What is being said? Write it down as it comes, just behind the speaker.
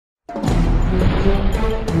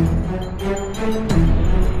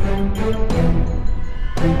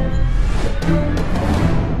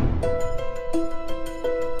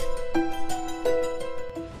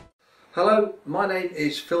Hello, my name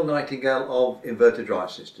is Phil Nightingale of Inverter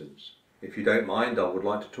Drive Systems. If you don't mind, I would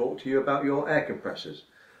like to talk to you about your air compressors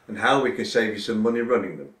and how we can save you some money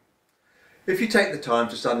running them. If you take the time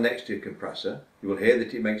to stand next to your compressor, you will hear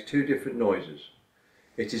that it makes two different noises.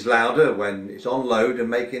 It is louder when it's on load and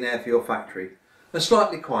making air for your factory, and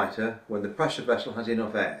slightly quieter when the pressure vessel has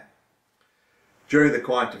enough air. During the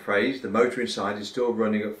quieter phase, the motor inside is still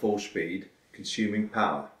running at full speed, consuming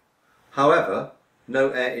power. However, no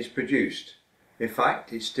air is produced. In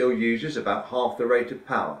fact, it still uses about half the rate of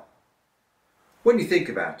power. When you think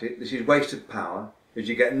about it, this is wasted power as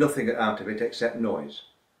you get nothing out of it except noise.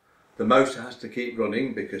 The motor has to keep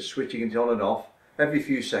running because switching it on and off every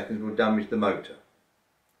few seconds will damage the motor.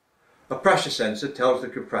 A pressure sensor tells the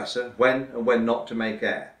compressor when and when not to make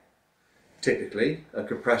air. Typically, a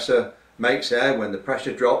compressor makes air when the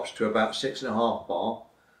pressure drops to about 6.5 bar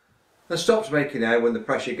and stops making air when the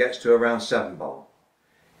pressure gets to around 7 bar.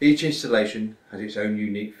 Each installation has its own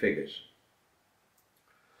unique figures.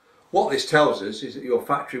 What this tells us is that your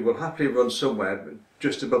factory will happily run somewhere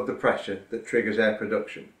just above the pressure that triggers air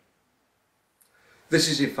production. This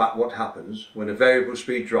is in fact what happens when a variable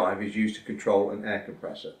speed drive is used to control an air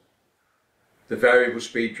compressor. The variable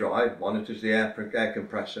speed drive monitors the air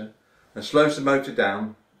compressor and slows the motor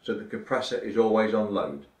down so the compressor is always on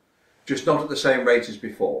load, just not at the same rate as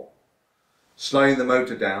before. Slowing the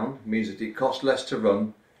motor down means that it costs less to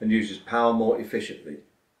run and uses power more efficiently.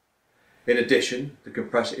 In addition, the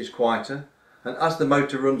compressor is quieter, and as the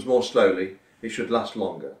motor runs more slowly, it should last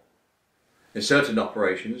longer. In certain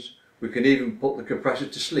operations, we can even put the compressor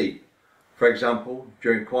to sleep, for example,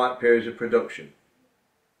 during quiet periods of production.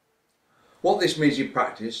 What this means in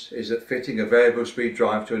practice is that fitting a variable speed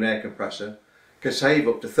drive to an air compressor can save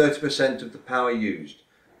up to 30% of the power used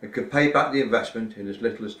and can pay back the investment in as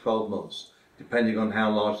little as 12 months, depending on how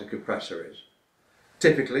large the compressor is.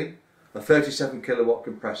 Typically, a 37 kilowatt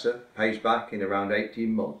compressor pays back in around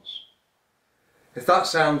 18 months. If that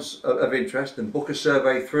sounds of interest, then book a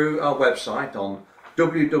survey through our website on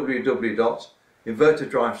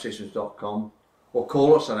www.inverterdrivesystems.com or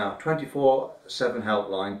call us on our 24/7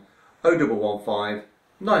 helpline 0115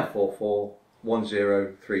 944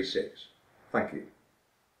 1036. Thank you.